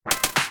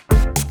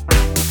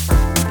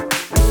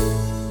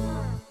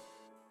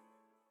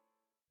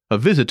a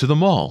visit to the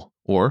mall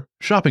or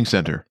shopping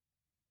center.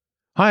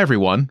 Hi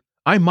everyone,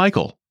 I'm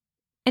Michael.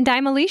 And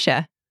I'm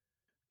Alicia.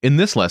 In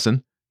this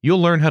lesson,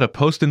 you'll learn how to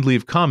post and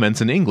leave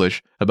comments in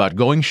English about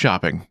going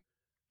shopping.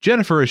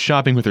 Jennifer is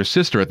shopping with her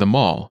sister at the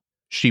mall.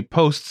 She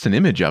posts an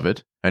image of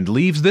it and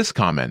leaves this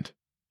comment.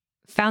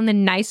 Found the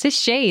nicest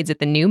shades at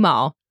the new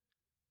mall.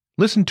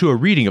 Listen to a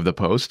reading of the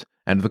post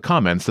and the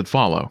comments that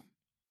follow.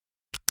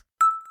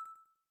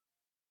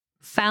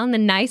 Found the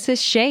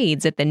nicest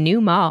shades at the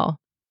new mall.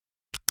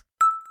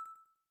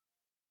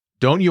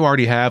 Don't you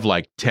already have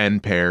like 10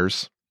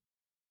 pairs?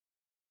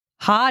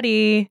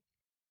 Hottie.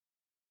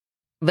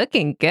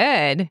 Looking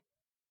good.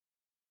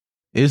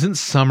 Isn't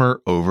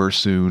summer over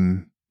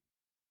soon?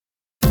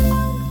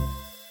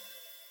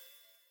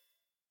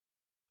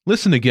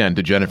 Listen again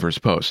to Jennifer's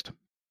post.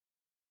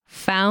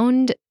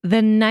 Found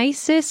the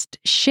nicest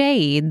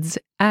shades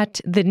at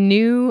the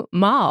new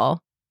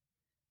mall.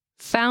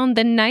 Found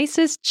the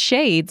nicest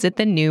shades at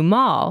the new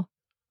mall.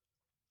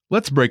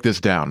 Let's break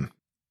this down.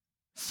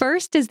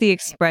 First is the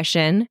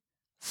expression,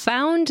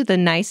 found the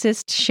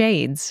nicest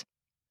shades.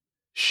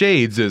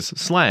 Shades is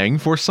slang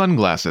for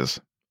sunglasses.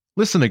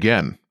 Listen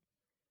again.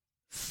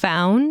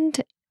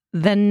 Found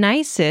the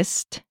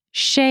nicest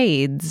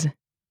shades.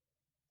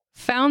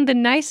 Found the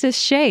nicest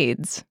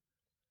shades.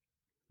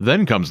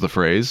 Then comes the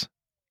phrase,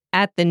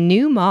 At the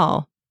new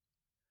mall.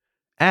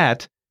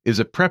 at is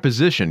a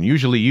preposition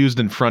usually used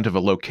in front of a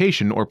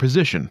location or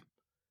position.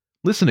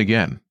 Listen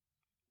again.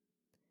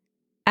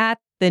 At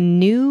the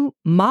new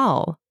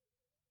mall.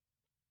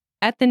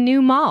 At the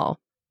new mall.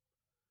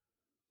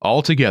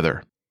 All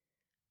together.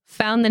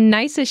 Found the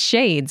nicest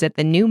shades at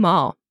the new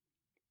mall.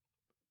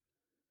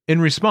 In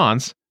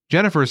response,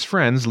 Jennifer's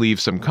friends leave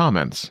some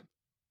comments.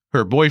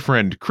 Her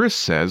boyfriend Chris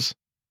says,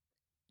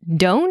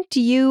 Don't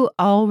you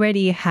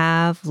already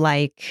have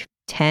like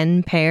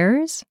 10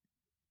 pairs?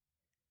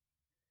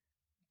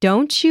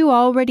 Don't you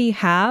already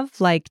have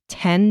like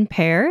 10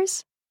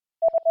 pairs?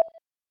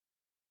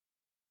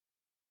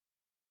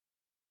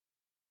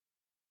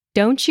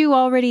 Don't you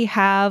already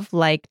have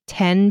like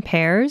 10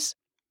 pairs?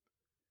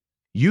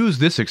 use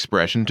this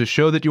expression to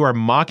show that you are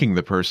mocking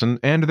the person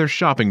and their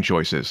shopping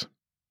choices.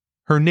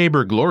 Her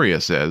neighbor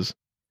Gloria says,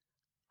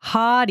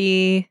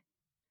 Hottie.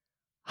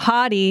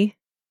 Hottie.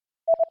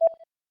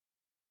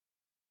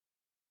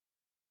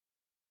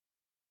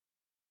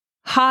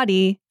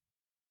 Hottie.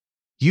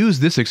 use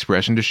this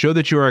expression to show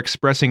that you are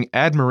expressing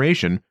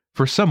admiration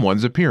for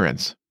someone's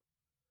appearance.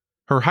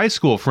 Her high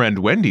school friend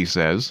Wendy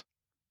says,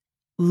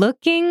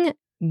 Looking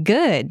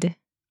good.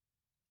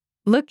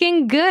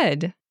 Looking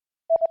good.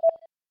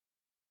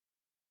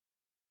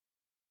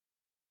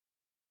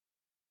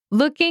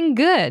 Looking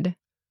good.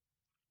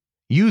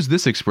 use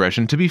this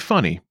expression to be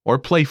funny or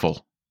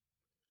playful.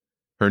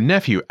 Her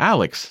nephew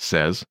Alex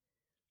says,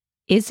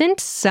 Isn't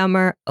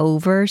summer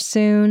over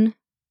soon?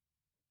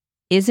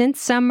 Isn't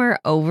summer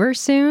over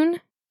soon?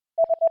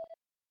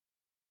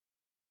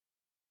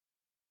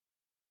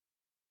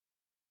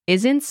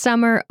 Isn't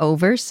summer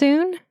over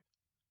soon?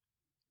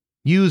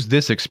 use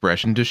this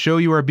expression to show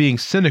you are being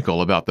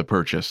cynical about the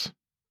purchase.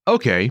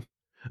 Okay,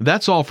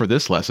 that's all for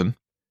this lesson.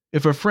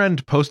 If a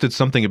friend posted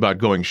something about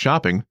going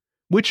shopping,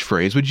 which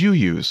phrase would you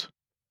use?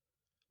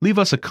 Leave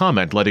us a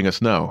comment letting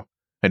us know,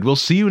 and we'll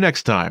see you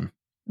next time.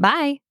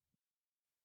 Bye.